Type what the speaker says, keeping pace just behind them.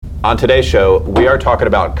On today's show, we are talking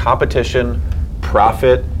about competition,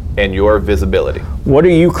 profit, and your visibility. What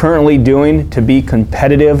are you currently doing to be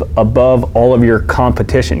competitive above all of your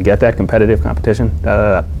competition? Get that? Competitive competition?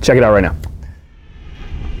 Check it out right now.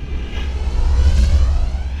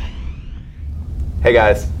 Hey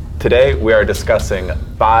guys, today we are discussing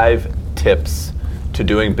 5 tips to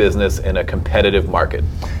doing business in a competitive market.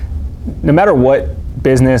 No matter what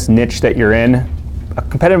business niche that you're in, a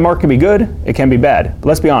competitive market can be good, it can be bad. But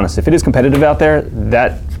let's be honest, if it is competitive out there,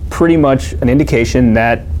 that's pretty much an indication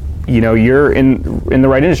that you're in the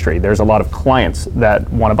right industry. There's a lot of clients that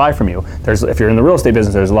want to buy from you. If you're in the real estate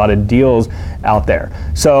business, there's a lot of deals out there.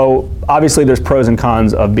 So obviously there's pros and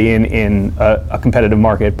cons of being in a competitive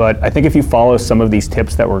market, but I think if you follow some of these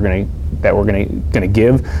tips that we're gonna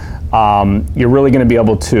give, you're really going to be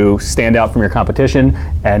able to stand out from your competition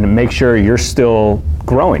and make sure you're still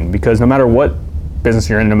growing, because no matter what business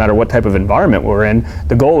you're in, no matter what type of environment we're in,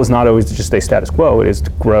 the goal is not always to just stay status quo. It is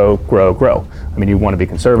to grow. I mean, you want to be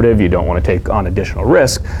conservative, you don't want to take on additional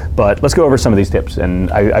risk, but let's go over some of these tips,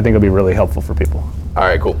 and I think it'll be really helpful for people. All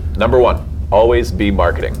right, cool. Number 1, always be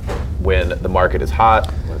marketing. When the market is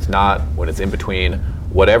hot, when it's not, when it's in between,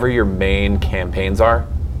 whatever your main campaigns are,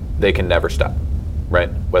 they can never stop, right?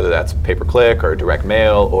 Whether that's pay-per-click or direct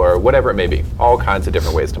mail or whatever it may be, all kinds of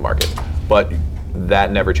different ways to market. But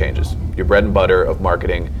that never changes. Your bread and butter of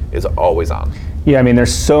marketing is always on. Yeah, I mean,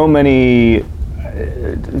 there's so many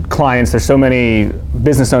clients, there's so many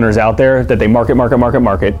business owners out there that they market,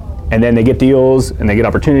 and then they get deals and they get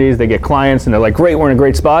opportunities, they get clients, and they're like, great, we're in a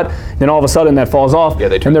great spot. Then all of a sudden that falls off. Yeah,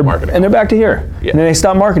 they turn to marketing. And they're back to here. Yeah. And then they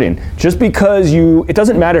stop marketing. Just because it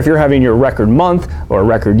doesn't matter if you're having your record month or a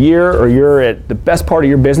record year or you're at the best part of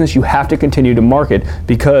your business, you have to continue to market,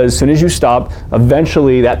 because as soon as you stop,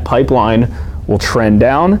 eventually that pipeline will trend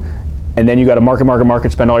down, and then you got to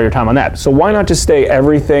market, spend all your time on that. So why not just stay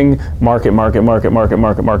everything market,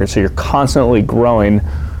 so you're constantly growing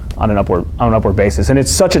on an upward basis. And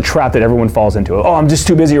it's such a trap that everyone falls into. Oh, I'm just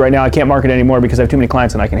too busy right now, I can't market anymore because I have too many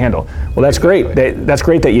clients and I can handle. Well, that's great. That's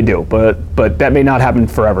great that you do, but that may not happen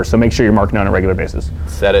forever. So make sure you're marketing on a regular basis.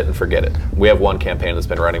 Set it and forget it. We have one campaign that's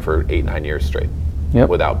been running for 8-9 years straight,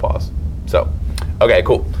 without pause. So, okay,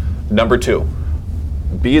 cool. Number 2,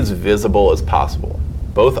 be as visible as possible,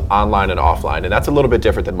 both online and offline. And that's a little bit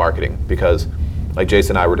different than marketing, because like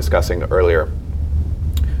Jason and I were discussing earlier,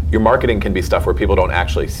 your marketing can be stuff where people don't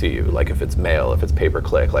actually see you. Like if it's mail, if it's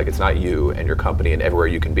pay-per-click, like it's not you and your company and everywhere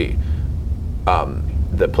you can be.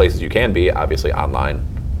 The places you can be, obviously online,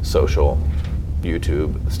 social,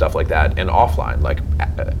 YouTube, stuff like that, and offline, like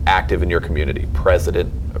active in your community, present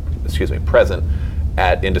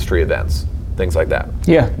at industry events, things like that.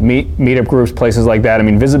 Yeah, meetup groups, places like that. I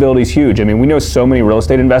mean, visibility is huge. I mean, we know so many real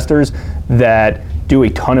estate investors that do a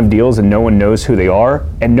ton of deals and no one knows who they are,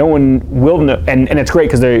 and no one will know. And it's great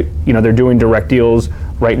because they're doing direct deals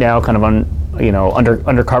right now, kind of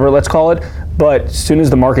undercover, let's call it. But as soon as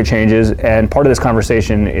the market changes, and part of this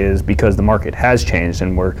conversation is because the market has changed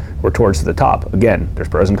and we're towards the top. Again, there's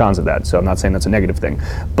pros and cons of that, so I'm not saying that's a negative thing.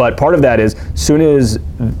 But part of that is, soon as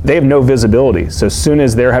they have no visibility, so as soon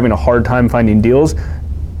as they're having a hard time finding deals,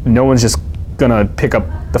 no one's just gonna pick up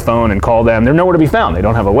the phone and call them. They're nowhere to be found. They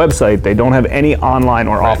don't have a website. They don't have any online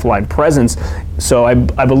or offline presence. So I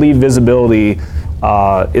believe visibility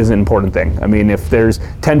is an important thing. I mean, if there's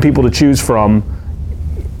 10 people to choose from,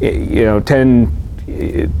 if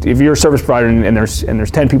you're a service provider and there's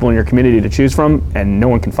 10 people in your community to choose from and no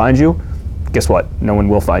one can find you, guess what? No one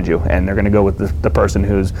will find you, and they're going to go with the person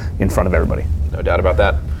who's in front of everybody. No doubt about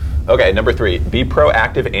that. Okay, number 3, be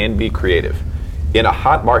proactive and be creative. In a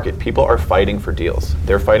hot market, people are fighting for deals.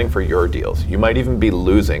 They're fighting for your deals. You might even be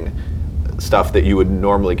losing stuff that you would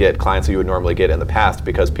normally get, clients that you would normally get in the past,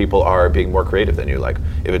 because people are being more creative than you. Like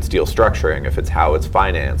if it's deal structuring, if it's how it's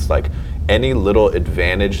financed, like any little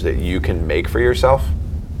advantage that you can make for yourself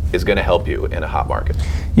is going to help you in a hot market.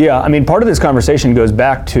 Yeah, I mean, part of this conversation goes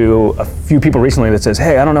back to a few people recently that says,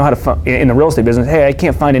 hey, I don't know how to, in the real estate business, hey, I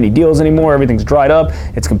can't find any deals anymore, everything's dried up,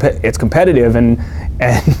 it's competitive, and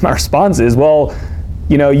my response is, well,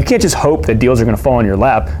 you can't just hope that deals are going to fall in your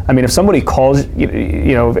lap. I mean, if somebody calls,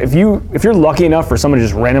 if you're lucky enough for someone to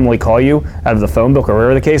just randomly call you out of the phone book or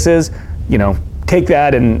wherever the case is, take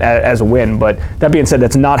that as a win. But that being said,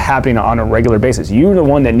 that's not happening on a regular basis. You're the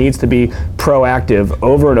one that needs to be proactive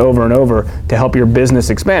over and over and over to help your business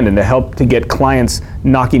expand and to help to get clients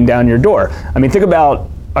knocking down your door. I mean, think about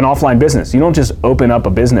an offline business. You don't just open up a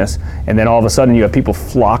business and then all of a sudden you have people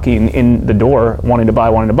flocking in the door wanting to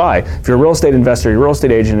buy. If you're a real estate investor, you're a real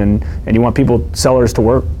estate agent, and you want sellers to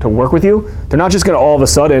work with you, they're not just going to all of a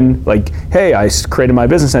sudden like, hey, I created my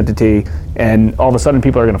business entity, and all of a sudden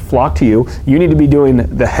people are going to flock to you. You need to be doing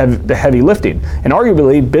the heavy lifting. And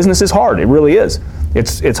arguably, business is hard. It really is.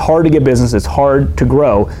 It's hard to get business. It's hard to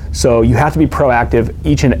grow. So you have to be proactive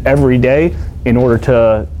each and every day in order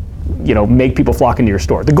to make people flock into your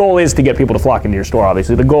store. The goal is to get people to flock into your store,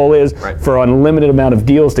 obviously. The goal is for an unlimited amount of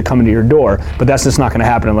deals to come into your door, but that's just not going to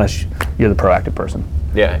happen unless you're the proactive person.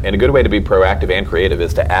 Yeah, and a good way to be proactive and creative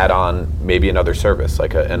is to add on maybe another service,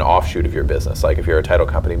 like an offshoot of your business. Like if you're a title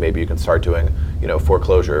company, maybe you can start doing,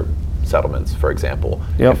 foreclosure settlements, for example.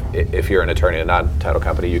 Yep. If you're an attorney and not a title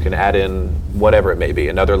company, you can add in whatever it may be,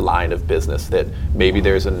 another line of business that maybe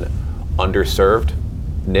there's an underserved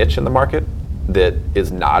niche in the market that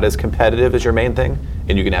is not as competitive as your main thing,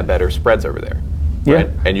 and you can have better spreads over there. Right?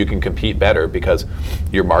 Yeah. And you can compete better because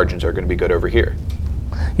your margins are going to be good over here.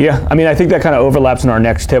 Yeah, I think that kind of overlaps in our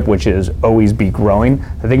next tip, which is always be growing.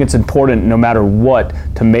 I think it's important, no matter what,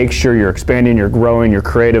 to make sure you're expanding, you're growing, you're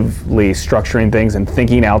creatively structuring things and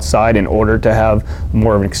thinking outside in order to have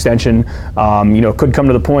more of an extension. It could come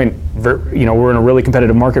to the point, we're in a really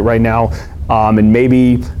competitive market right now. And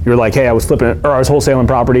maybe you're like, hey, I was wholesaling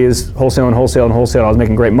properties, wholesaling. I was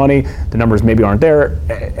making great money. The numbers maybe aren't there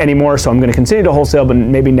anymore, so I'm going to continue to wholesale, but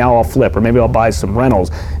maybe now I'll flip, or maybe I'll buy some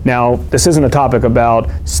rentals. Now, this isn't a topic about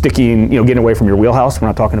getting away from your wheelhouse. We're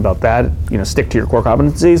not talking about that. Stick to your core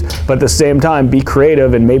competencies, but at the same time, be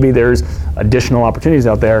creative, and maybe there's additional opportunities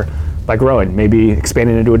out there by growing, maybe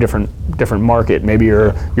expanding into a different market. Maybe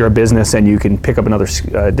you're a business and you can pick up another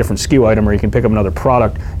different SKU item, or you can pick up another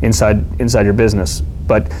product inside your business.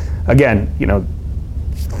 But again,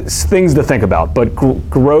 things to think about. But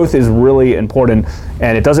growth is really important,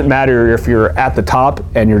 and it doesn't matter if you're at the top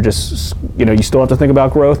and you're just you still have to think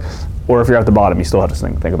about growth, or if you're at the bottom, you still have to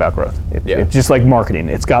think about growth. It's just like marketing.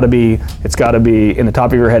 It's got to be in the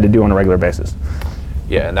top of your head to do on a regular basis.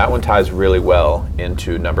 Yeah, and that one ties really well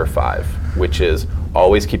into number 5, which is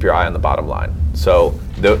always keep your eye on the bottom line. So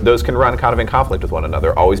those can run kind of in conflict with one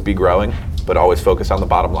another. Always be growing, but always focus on the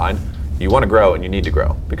bottom line. You want to grow and you need to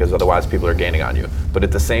grow, because otherwise people are gaining on you. But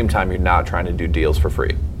at the same time, you're not trying to do deals for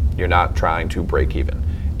free. You're not trying to break even.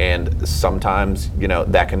 And sometimes,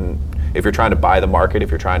 that can, if you're trying to buy the market, if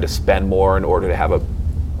you're trying to spend more in order to have a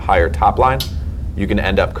higher top line, you can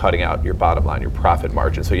end up cutting out your bottom line, your profit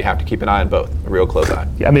margin. So you have to keep an eye on both, a real close eye.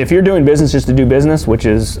 Yeah, if you're doing business just to do business, which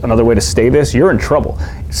is another way to stay this, you're in trouble,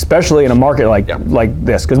 especially in a market like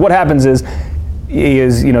this. Because what happens is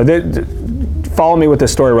follow me with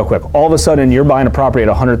this story real quick. All of a sudden, you're buying a property at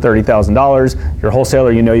 $130,000. You're a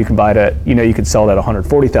wholesaler. You can buy it at, you could sell it at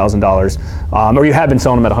 $140,000, or you have been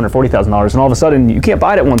selling them at $140,000. And all of a sudden, you can't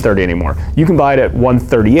buy it at $130 anymore. You can buy it at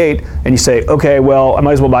 $138, and you say, okay, well, I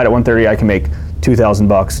might as well buy it at $130. I can make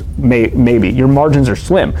 $2,000, maybe. Your margins are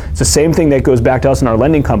slim. It's the same thing that goes back to us in our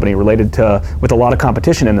lending company with a lot of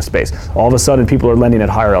competition in the space. All of a sudden, people are lending at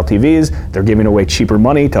higher LTVs. They're giving away cheaper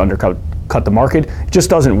money to undercut the market. It just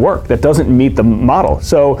doesn't work. That doesn't meet the model.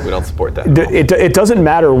 So we don't support that. It doesn't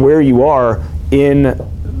matter where you are in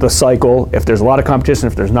the cycle. If there's a lot of competition,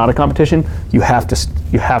 if there's not a competition, you have to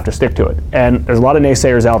stick to it. And there's a lot of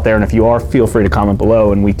naysayers out there, and if you are, feel free to comment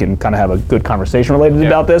below, and we can kind of have a good conversation related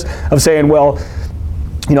about this, of saying, well,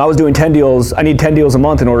 I was doing 10 deals. I need 10 deals a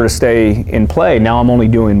month in order to stay in play. Now I'm only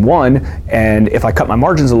doing 1, and if I cut my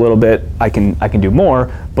margins a little bit, I can do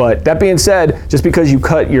more. But that being said, just because you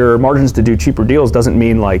cut your margins to do cheaper deals doesn't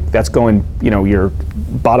mean like that's going, your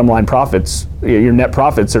bottom line profits, your net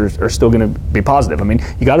profits are still going to be positive.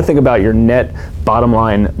 You got to think about your net bottom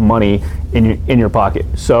line money in your pocket.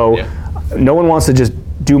 So no one wants to just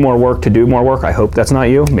do more work to do more work. I hope that's not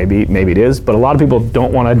you. Maybe it is, but a lot of people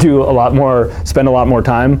don't want to do spend a lot more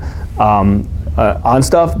time on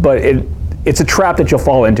stuff. But it's a trap that you'll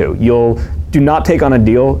fall into. Do not take on a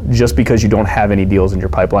deal just because you don't have any deals in your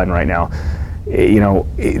pipeline right now.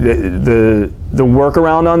 The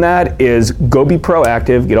workaround on that is go be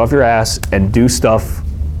proactive, get off your ass, and do stuff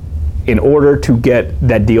in order to get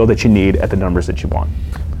that deal that you need at the numbers that you want.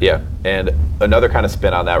 Yeah, and another kind of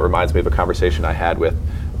spin on that reminds me of a conversation I had with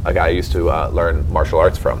a guy I used to learn martial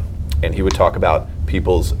arts from. And he would talk about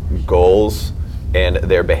people's goals and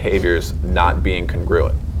their behaviors not being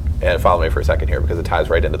congruent. And follow me for a second here, because it ties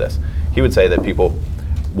right into this. He would say that people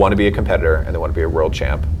want to be a competitor and they want to be a world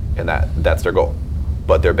champ, and that's their goal.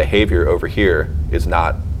 But their behavior over here is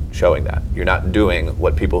not showing that. You're not doing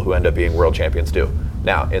what people who end up being world champions do.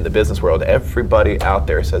 Now, in the business world, everybody out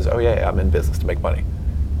there says, oh yeah, I'm in business to make money.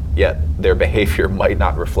 yet their behavior might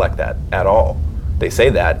not reflect that at all. They say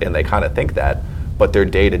that and they kind of think that, but their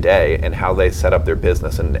day-to-day and how they set up their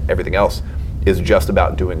business and everything else is just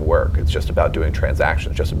about doing work. It's just about doing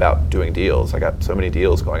transactions, just about doing deals. I got so many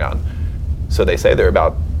deals going on. So they say they're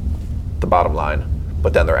about the bottom line,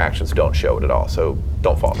 but then their actions don't show it at all. So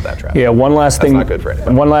don't fall into that trap. Yeah, one last thing. That's not good for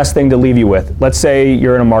anybody. One last thing to leave you with. Let's say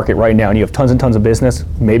you're in a market right now and you have tons and tons of business.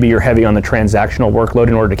 Maybe you're heavy on the transactional workload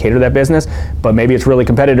in order to cater to that business, but maybe it's really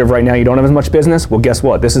competitive right now. You don't have as much business. Well, guess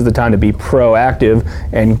what? This is the time to be proactive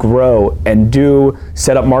and grow and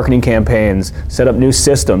set up marketing campaigns, set up new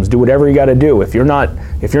systems, do whatever you got to do. If you're not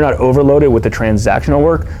overloaded with the transactional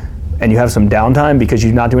work, and you have some downtime because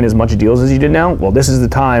you're not doing as much deals as you did now, well, this is the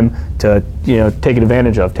time to take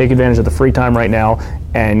advantage of the free time right now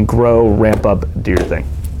and grow, ramp up, do your thing.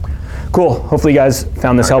 Cool. Hopefully you guys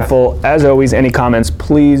found this helpful. As always, any comments,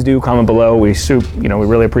 please do comment below. We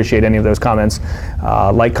really appreciate any of those comments.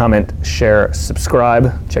 Like, comment, share,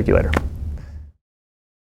 subscribe. Check you later.